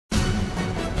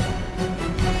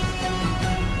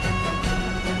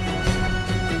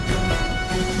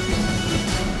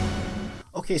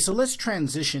Okay, so let's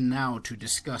transition now to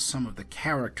discuss some of the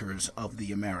characters of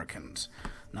the Americans.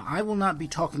 Now, I will not be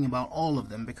talking about all of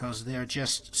them because there are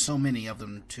just so many of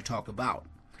them to talk about.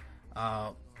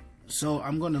 So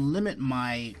I'm going to limit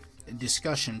my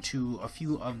discussion to a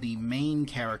few of the main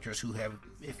characters who have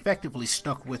effectively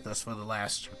stuck with us for the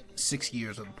last 6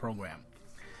 years of the program.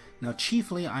 Now,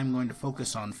 chiefly, I'm going to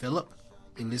focus on Philip,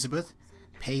 Elizabeth,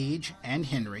 Paige, and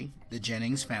Henry, the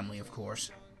Jennings family, of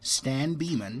course, Stan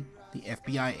Beeman, the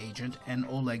FBI agent, and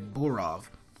Oleg Burov,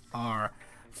 our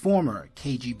former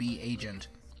KGB agent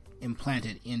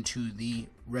implanted into the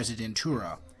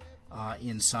Residentura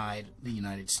inside the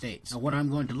United States. Now, what I'm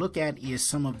going to look at is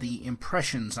some of the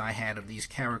impressions I had of these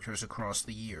characters across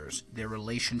the years, their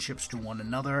relationships to one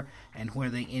another, and where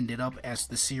they ended up as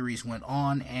the series went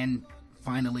on and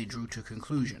finally drew to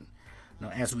conclusion. Now,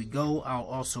 as we go, I'll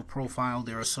also profile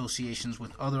their associations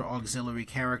with other auxiliary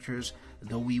characters,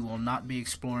 though we will not be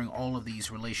exploring all of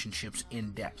these relationships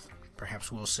in depth.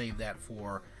 Perhaps we'll save that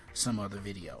for some other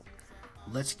video.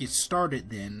 Let's get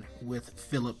started then with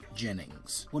Philip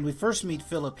Jennings. When we first meet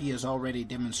Philip, he is already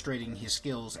demonstrating his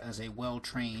skills as a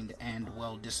well-trained and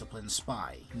well-disciplined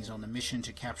spy. He's on a mission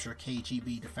to capture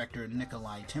KGB defector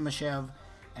Nikolai Timoshev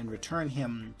and return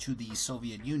him to the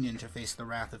Soviet Union to face the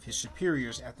wrath of his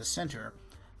superiors at the center,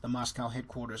 the Moscow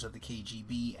headquarters of the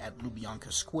KGB at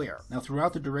Lubyanka Square. Now,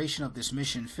 throughout the duration of this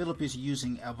mission, Philip is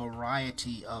using a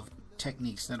variety of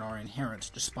techniques that are inherent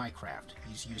to spycraft.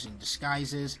 He's using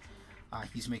disguises,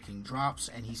 he's making drops,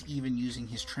 and he's even using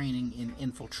his training in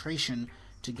infiltration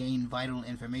to gain vital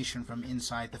information from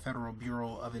inside the Federal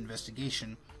Bureau of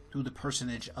Investigation through the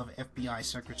personage of FBI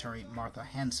Secretary Martha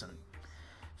Hansen.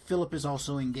 Philip is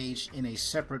also engaged in a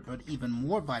separate but even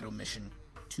more vital mission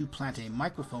to plant a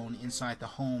microphone inside the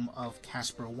home of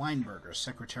Caspar Weinberger,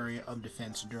 Secretary of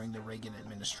Defense during the Reagan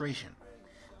administration.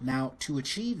 Now, to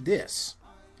achieve this,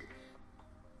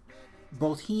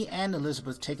 both he and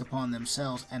Elizabeth take upon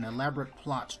themselves an elaborate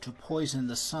plot to poison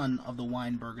the son of the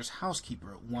Weinbergers'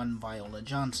 housekeeper, one Viola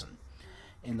Johnson.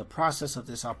 In the process of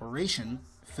this operation,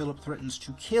 Philip threatens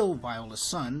to kill Viola's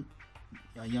son,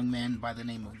 a young man by the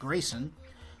name of Grayson,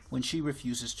 when she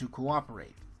refuses to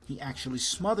cooperate. He actually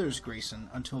smothers Grayson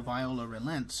until Viola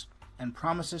relents and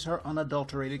promises her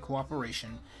unadulterated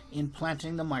cooperation in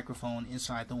planting the microphone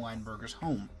inside the Weinbergers'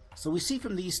 home. So we see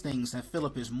from these things that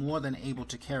Philip is more than able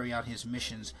to carry out his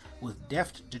missions with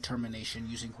deft determination,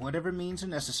 using whatever means are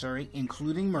necessary,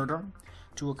 including murder,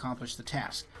 to accomplish the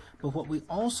task. But what we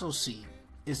also see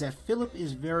is that Philip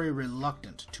is very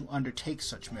reluctant to undertake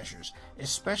such measures,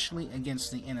 especially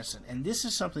against the innocent. And this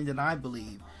is something that I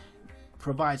believe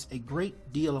provides a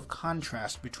great deal of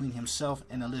contrast between himself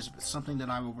and Elizabeth, something that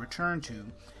I will return to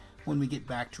when we get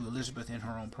back to Elizabeth in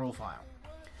her own profile.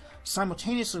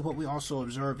 Simultaneously, what we also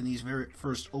observe in these very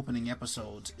first opening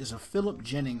episodes is a Philip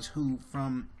Jennings who,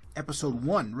 from episode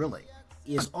 1 really,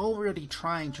 is already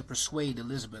trying to persuade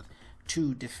Elizabeth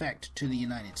to defect to the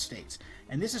United States.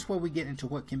 And this is where we get into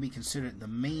what can be considered the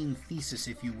main thesis,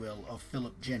 if you will, of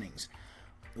Philip Jennings.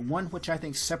 One which I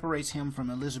think separates him from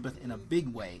Elizabeth in a big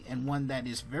way, and one that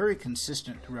is very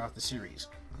consistent throughout the series.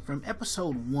 From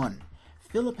episode 1,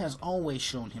 Philip has always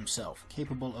shown himself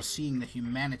capable of seeing the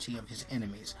humanity of his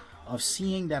enemies, of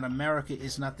seeing that America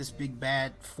is not this big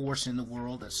bad force in the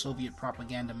world that Soviet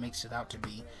propaganda makes it out to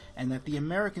be, and that the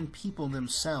American people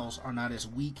themselves are not as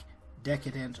weak,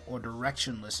 decadent, or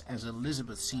directionless as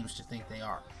Elizabeth seems to think they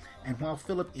are. And while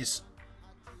Philip is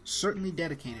certainly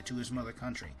dedicated to his mother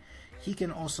country, he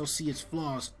can also see its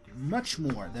flaws much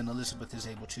more than Elizabeth is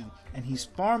able to, and he's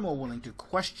far more willing to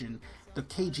question the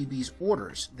KGB's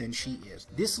orders than she is.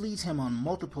 This leads him on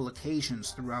multiple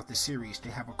occasions throughout the series to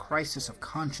have a crisis of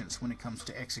conscience when it comes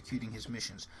to executing his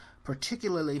missions,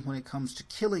 particularly when it comes to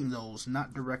killing those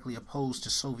not directly opposed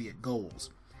to Soviet goals.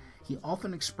 He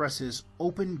often expresses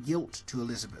open guilt to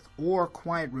Elizabeth, or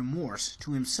quiet remorse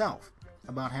to himself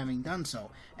about having done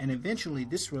so, and eventually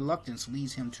this reluctance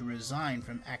leads him to resign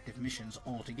from active missions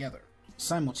altogether.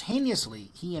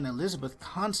 Simultaneously, he and Elizabeth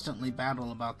constantly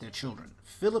battle about their children.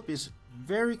 Philip is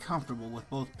very comfortable with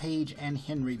both Paige and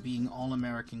Henry being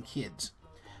all-American kids,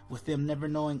 with them never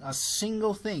knowing a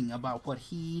single thing about what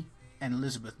he and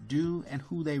Elizabeth do and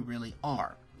who they really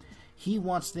are. He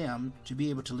wants them to be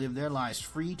able to live their lives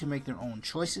free to make their own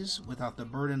choices without the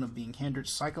burden of being hindered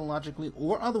psychologically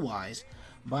or otherwise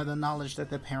by the knowledge that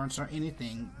their parents are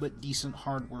anything but decent,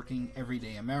 hard-working,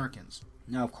 everyday Americans.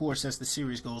 Now, of course, as the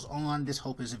series goes on, this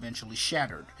hope is eventually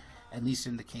shattered, at least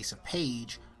in the case of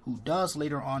Paige, who does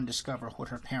later on discover what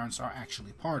her parents are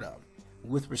actually part of.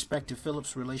 With respect to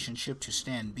Philip's relationship to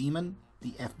Stan Beeman,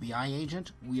 the FBI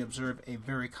agent, we observe a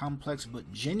very complex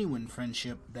but genuine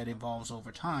friendship that evolves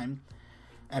over time.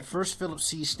 At first, Philip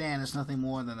sees Stan as nothing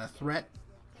more than a threat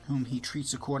whom he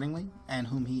treats accordingly and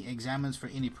whom he examines for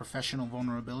any professional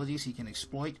vulnerabilities he can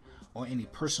exploit or any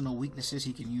personal weaknesses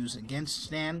he can use against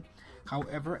Stan.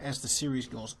 However, as the series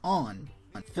goes on,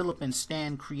 Philip and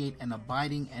Stan create an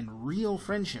abiding and real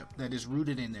friendship that is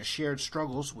rooted in their shared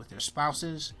struggles with their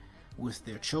spouses, with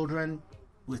their children,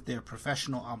 with their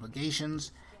professional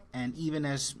obligations, and even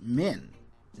as men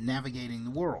navigating the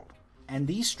world. And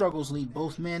these struggles lead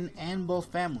both men and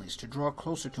both families to draw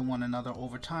closer to one another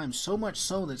over time, so much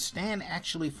so that Stan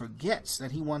actually forgets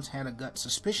that he once had a gut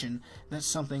suspicion that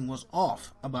something was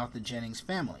off about the Jennings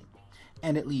family.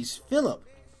 And it leads Philip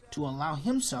to allow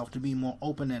himself to be more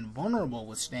open and vulnerable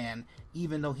with Stan,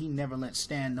 even though he never let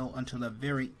Stan know until the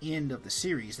very end of the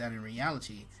series that in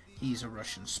reality he's a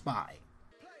Russian spy.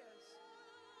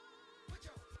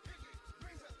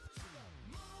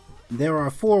 There are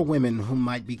 4 women who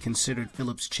might be considered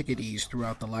Philip's chickadees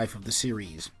throughout the life of the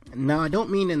series. Now, I don't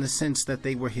mean in the sense that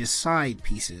they were his side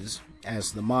pieces,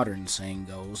 as the modern saying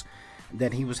goes,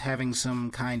 that he was having some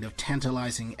kind of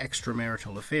tantalizing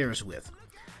extramarital affairs with.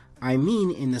 I mean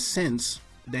in the sense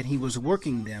that he was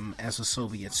working them as a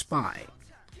Soviet spy.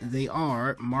 They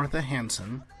are Martha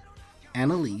Hansen,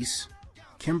 Annalise,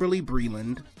 Kimberly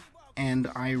Breland,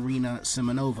 and Irina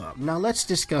Simonova. Now let's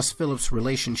discuss Philip's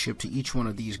relationship to each one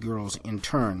of these girls in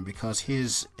turn, because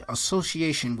his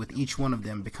association with each one of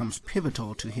them becomes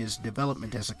pivotal to his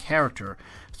development as a character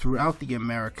throughout the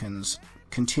Americans'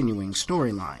 continuing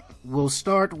storyline. We'll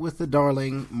start with the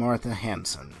darling Martha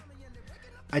Hansen.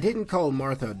 I didn't call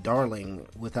Martha darling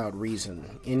without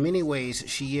reason. In many ways,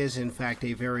 she is in fact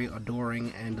a very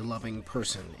adoring and loving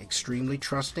person, extremely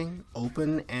trusting,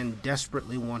 open, and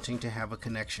desperately wanting to have a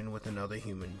connection with another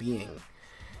human being.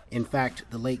 In fact,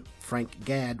 the late Frank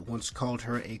Gadd once called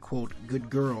her a, quote, good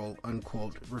girl,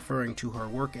 unquote, referring to her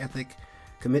work ethic,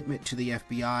 commitment to the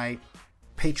FBI,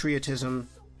 patriotism,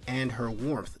 and her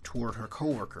warmth toward her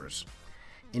coworkers.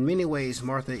 In many ways,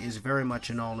 Martha is very much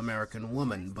an all-American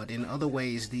woman, but in other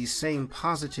ways, these same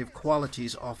positive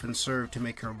qualities often serve to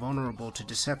make her vulnerable to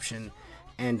deception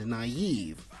and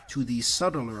naive to the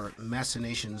subtler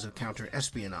machinations of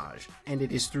counter-espionage. And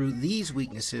it is through these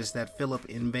weaknesses that Philip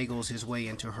inveigles his way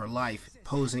into her life,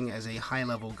 posing as a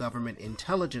high-level government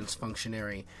intelligence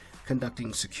functionary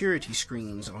conducting security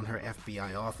screens on her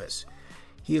FBI office.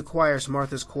 He acquires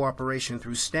Martha's cooperation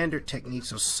through standard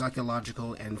techniques of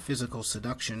psychological and physical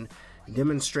seduction,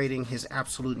 demonstrating his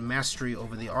absolute mastery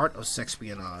over the art of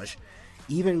sexpionage,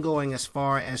 even going as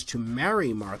far as to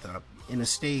marry Martha in a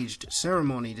staged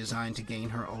ceremony designed to gain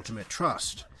her ultimate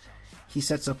trust. He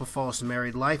sets up a false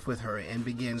married life with her and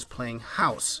begins playing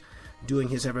house, doing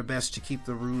his ever best to keep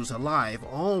the ruse alive,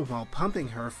 all while pumping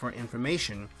her for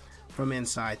information from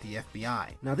inside the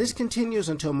FBI. Now this continues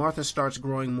until Martha starts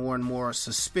growing more and more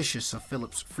suspicious of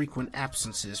Philip's frequent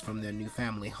absences from their new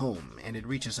family home, and it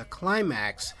reaches a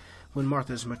climax when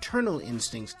Martha's maternal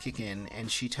instincts kick in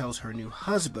and she tells her new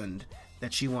husband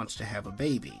that she wants to have a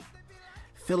baby.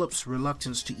 Philip's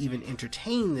reluctance to even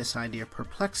entertain this idea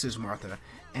perplexes Martha,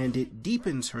 and it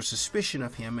deepens her suspicion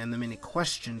of him and the many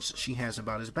questions she has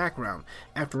about his background.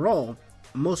 After all,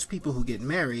 most people who get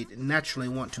married naturally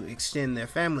want to extend their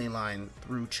family line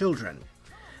through children.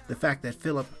 The fact that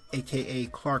Philip, aka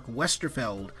Clark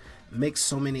Westerfeld, makes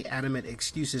so many adamant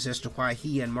excuses as to why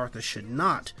he and Martha should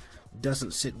not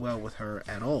doesn't sit well with her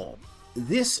at all.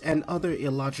 This and other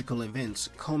illogical events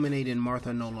culminate in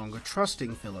Martha no longer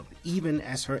trusting Philip, even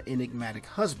as her enigmatic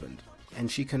husband,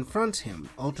 and she confronts him,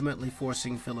 ultimately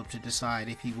forcing Philip to decide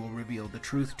if he will reveal the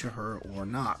truth to her or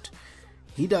not.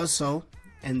 He does so,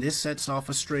 and this sets off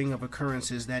a string of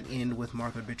occurrences that end with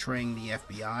Martha betraying the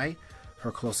FBI,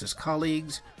 her closest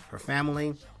colleagues, her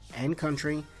family and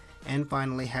country, and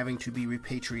finally having to be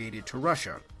repatriated to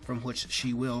Russia, from which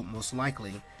she will, most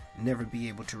likely, never be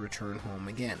able to return home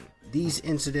again. These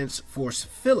incidents force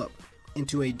Philip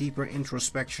into a deeper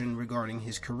introspection regarding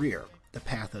his career, the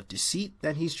path of deceit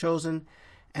that he's chosen,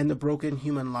 and the broken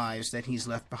human lives that he's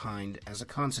left behind as a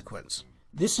consequence.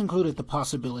 This included the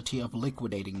possibility of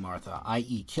liquidating Martha,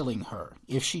 i.e. killing her,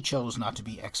 if she chose not to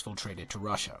be exfiltrated to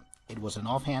Russia. It was an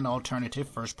offhand alternative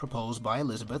first proposed by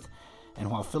Elizabeth,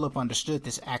 and while Philip understood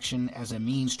this action as a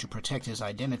means to protect his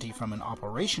identity from an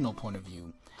operational point of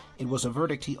view, it was a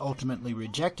verdict he ultimately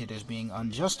rejected as being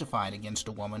unjustified against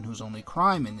a woman whose only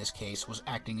crime in this case was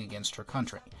acting against her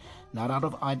country, not out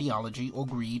of ideology or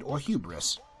greed or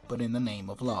hubris, but in the name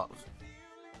of love.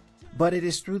 But it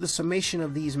is through the summation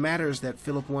of these matters that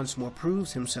Philip once more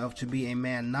proves himself to be a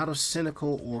man not of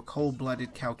cynical or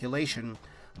cold-blooded calculation,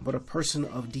 but a person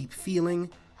of deep feeling,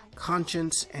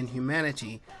 conscience, and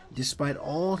humanity, despite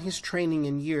all his training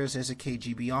and years as a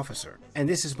KGB officer. And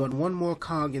this is but one more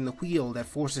cog in the wheel that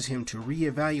forces him to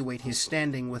reevaluate his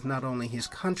standing with not only his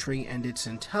country and its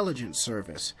intelligence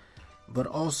service, but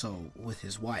also with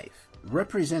his wife.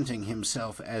 Representing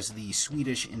himself as the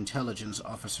Swedish intelligence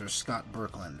officer Scott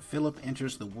Birkeland, Philip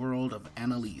enters the world of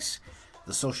Annalise,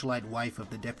 the socialite wife of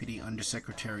the Deputy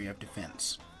Undersecretary of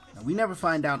Defense. Now, we never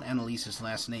find out Annalise's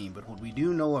last name, but what we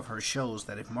do know of her shows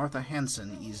that if Martha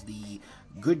Hansen is the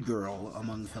good girl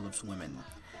among Philip's women,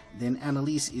 then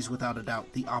Annalise is without a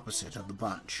doubt the opposite of the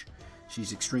bunch.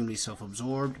 She's extremely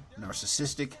self-absorbed,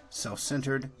 narcissistic,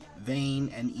 self-centered,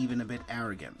 vain, and even a bit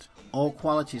arrogant. All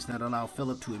qualities that allow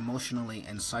Philip to emotionally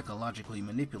and psychologically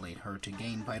manipulate her to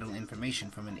gain vital information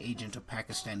from an agent of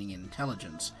Pakistani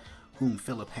intelligence, whom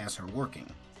Philip has her working.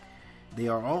 They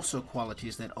are also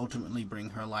qualities that ultimately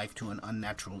bring her life to an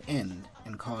unnatural end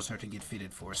and cause her to get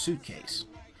fitted for a suitcase.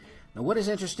 Now, what is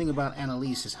interesting about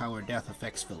Annalise is how her death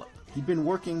affects Philip. He'd been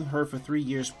working her for 3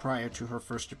 years prior to her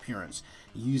first appearance,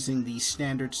 using the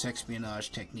standard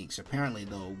sexpionage techniques, apparently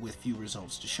though with few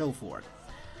results to show for it.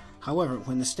 However,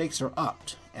 when the stakes are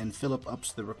upped, and Philip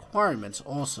ups the requirements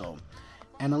also,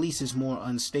 Annalise's more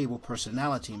unstable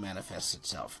personality manifests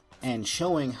itself. And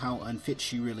showing how unfit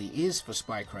she really is for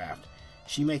spycraft,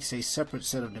 she makes a separate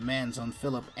set of demands on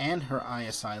Philip and her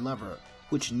ISI lover,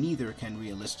 which neither can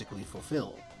realistically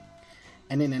fulfill.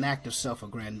 And in an act of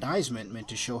self-aggrandizement meant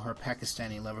to show her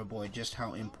Pakistani lover boy just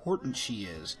how important she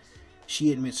is,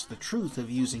 she admits the truth of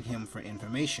using him for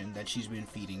information that she's been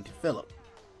feeding to Philip.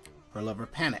 Her lover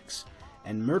panics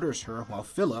and murders her while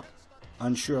Philip,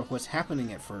 unsure of what's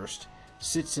happening at first,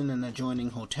 sits in an adjoining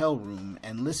hotel room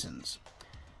and listens.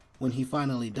 When he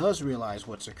finally does realize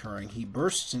what's occurring, he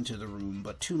bursts into the room,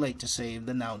 but too late to save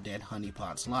the now-dead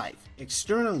honeypot's life.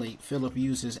 Externally, Philip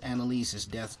uses Annalise's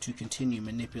death to continue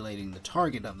manipulating the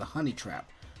target of the honey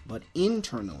trap, but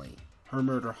internally, her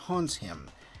murder haunts him,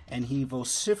 and he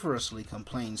vociferously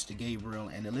complains to Gabriel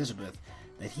and Elizabeth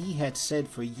that he had said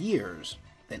for years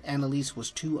that Annalise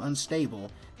was too unstable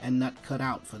and not cut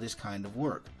out for this kind of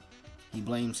work. He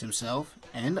blames himself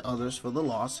and others for the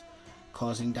loss,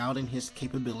 causing doubt in his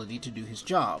capability to do his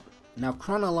job. Now,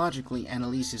 chronologically,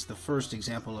 Annalise is the first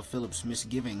example of Philip's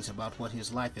misgivings about what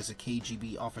his life as a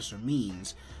KGB officer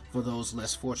means for those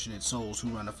less fortunate souls who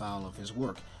run afoul of his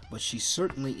work, but she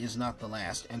certainly is not the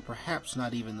last, and perhaps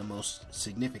not even the most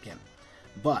significant.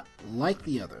 But, like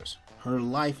the others, her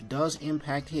life does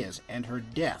impact his, and her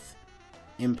death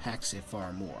impacts it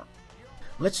far more.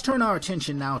 Let's turn our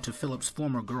attention now to Philip's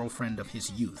former girlfriend of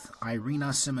his youth, Irina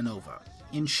Semenova.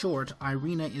 In short,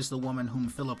 Irina is the woman whom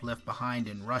Philip left behind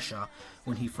in Russia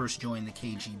when he first joined the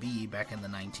KGB back in the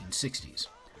 1960s.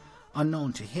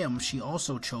 Unknown to him, she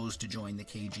also chose to join the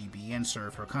KGB and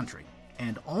serve her country.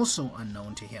 And also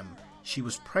unknown to him, she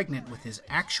was pregnant with his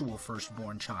actual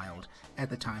firstborn child at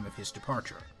the time of his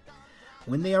departure.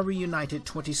 When they are reunited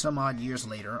 20-some-odd years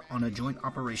later on a joint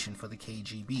operation for the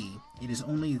KGB, it is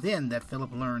only then that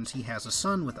Philip learns he has a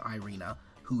son with Irina,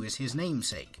 who is his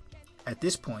namesake. At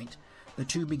this point, the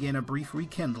two begin a brief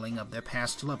rekindling of their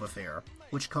past love affair,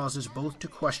 which causes both to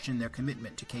question their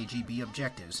commitment to KGB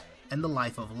objectives and the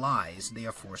life of lies they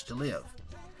are forced to live.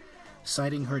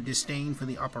 Citing her disdain for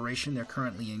the operation they're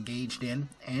currently engaged in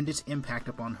and its impact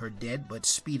upon her dead but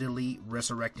speedily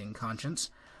resurrecting conscience,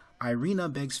 Irina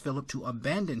begs Philip to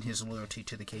abandon his loyalty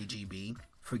to the KGB,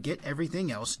 forget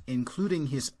everything else, including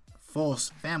his false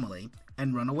family,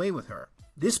 and run away with her.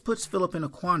 This puts Philip in a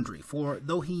quandary, for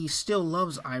though he still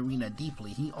loves Irina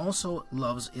deeply, he also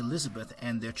loves Elizabeth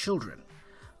and their children.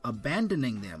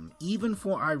 Abandoning them, even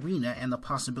for Irina and the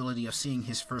possibility of seeing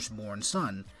his firstborn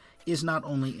son, is not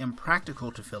only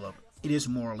impractical to Philip, it is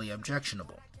morally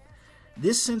objectionable.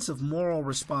 This sense of moral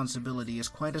responsibility is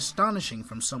quite astonishing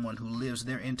from someone who lives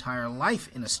their entire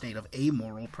life in a state of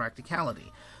amoral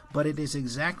practicality, but it is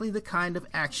exactly the kind of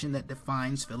action that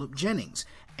defines Philip Jennings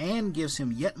and gives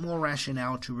him yet more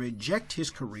rationale to reject his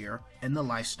career and the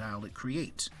lifestyle it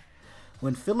creates.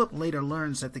 When Philip later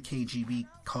learns that the KGB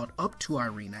caught up to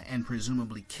Irina and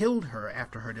presumably killed her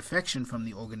after her defection from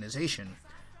the organization,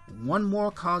 one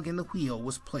more cog in the wheel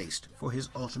was placed for his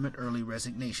ultimate early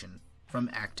resignation from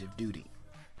active duty.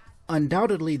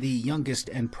 Undoubtedly the youngest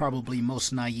and probably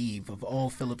most naive of all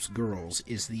Philip's girls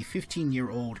is the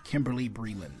 15-year-old Kimberly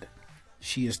Breland.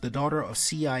 She is the daughter of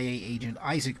CIA agent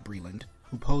Isaac Breland,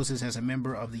 who poses as a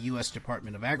member of the U.S.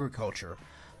 Department of Agriculture,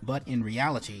 but in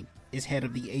reality is head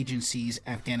of the agency's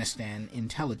Afghanistan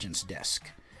intelligence desk.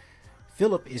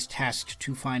 Philip is tasked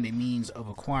to find a means of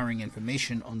acquiring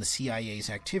information on the CIA's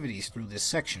activities through this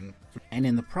section, and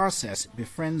in the process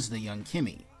befriends the young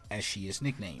Kimmy, as she is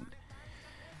nicknamed.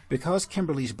 Because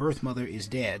Kimberly's birth mother is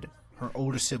dead, her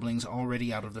older siblings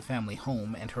already out of the family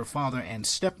home, and her father and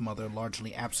stepmother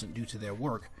largely absent due to their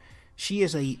work, she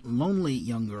is a lonely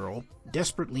young girl,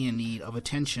 desperately in need of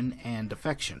attention and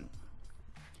affection.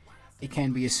 It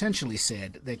can be essentially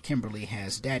said that Kimberly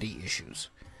has daddy issues.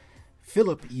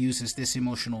 Philip uses this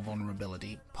emotional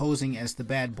vulnerability, posing as the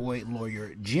bad boy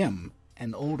lawyer Jim,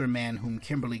 an older man whom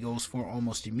Kimberly goes for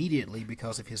almost immediately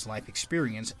because of his life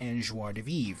experience and joie de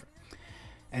vivre.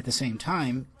 At the same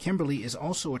time, Kimberly is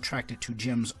also attracted to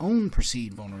Jim's own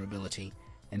perceived vulnerability,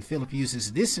 and Philip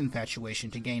uses this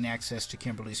infatuation to gain access to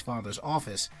Kimberly's father's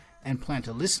office and plant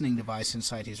a listening device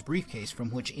inside his briefcase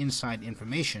from which inside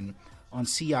information on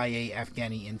CIA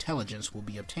Afghani intelligence will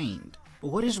be obtained.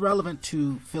 But what is relevant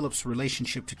to Philip's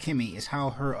relationship to Kimmy is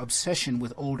how her obsession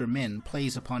with older men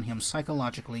plays upon him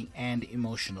psychologically and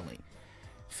emotionally.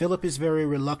 Philip is very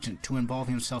reluctant to involve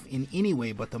himself in any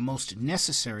way but the most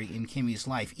necessary in Kimmy's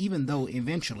life, even though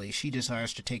eventually she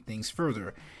desires to take things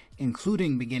further,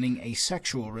 including beginning a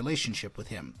sexual relationship with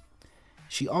him.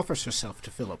 She offers herself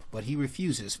to Philip, but he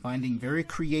refuses, finding very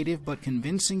creative but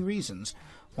convincing reasons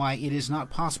why it is not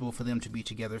possible for them to be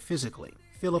together physically.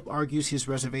 Philip argues his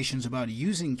reservations about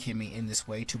using Kimmy in this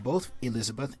way to both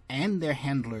Elizabeth and their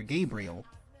handler Gabriel,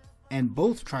 and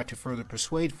both try to further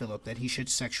persuade Philip that he should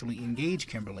sexually engage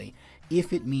Kimberly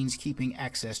if it means keeping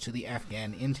access to the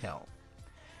Afghan intel.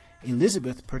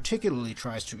 Elizabeth particularly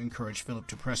tries to encourage Philip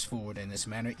to press forward in this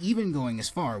manner, even going as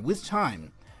far, with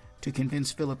time, to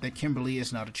convince Philip that Kimberly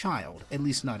is not a child, at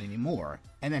least not anymore,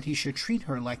 and that he should treat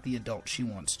her like the adult she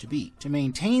wants to be. To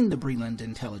maintain the Breland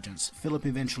intelligence, Philip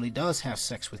eventually does have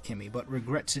sex with Kimmy, but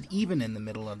regrets it even in the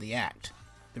middle of the act.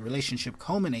 The relationship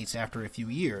culminates after a few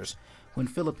years, when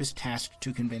Philip is tasked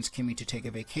to convince Kimmy to take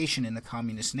a vacation in the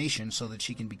communist nation so that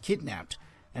she can be kidnapped,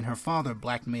 and her father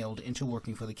blackmailed into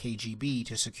working for the KGB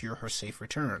to secure her safe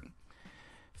return.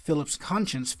 Philip's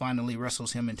conscience finally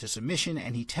wrestles him into submission,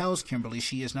 and he tells Kimberly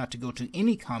she is not to go to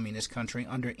any communist country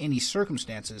under any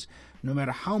circumstances, no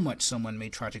matter how much someone may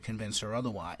try to convince her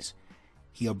otherwise.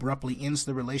 He abruptly ends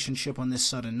the relationship on this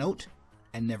sudden note,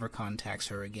 and never contacts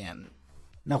her again.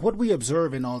 Now, what we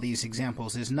observe in all these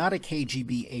examples is not a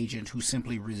KGB agent who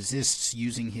simply resists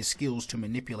using his skills to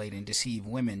manipulate and deceive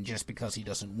women just because he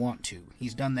doesn't want to.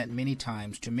 He's done that many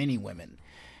times to many women.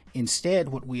 Instead,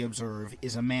 what we observe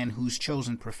is a man whose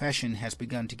chosen profession has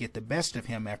begun to get the best of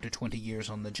him after 20 years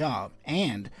on the job,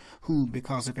 and who,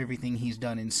 because of everything he's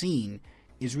done and seen,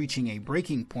 is reaching a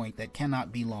breaking point that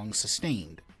cannot be long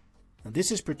sustained. Now,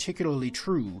 this is particularly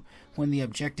true when the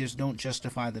objectives don't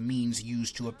justify the means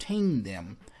used to obtain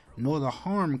them, nor the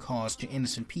harm caused to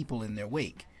innocent people in their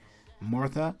wake.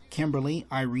 Martha, Kimberly,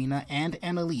 Irina, and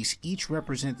Annalise each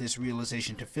represent this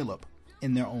realization to Philip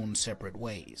in their own separate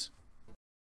ways.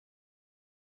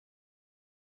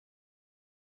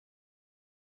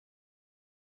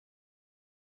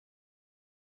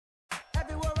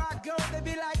 Everywhere I go, they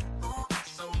be like,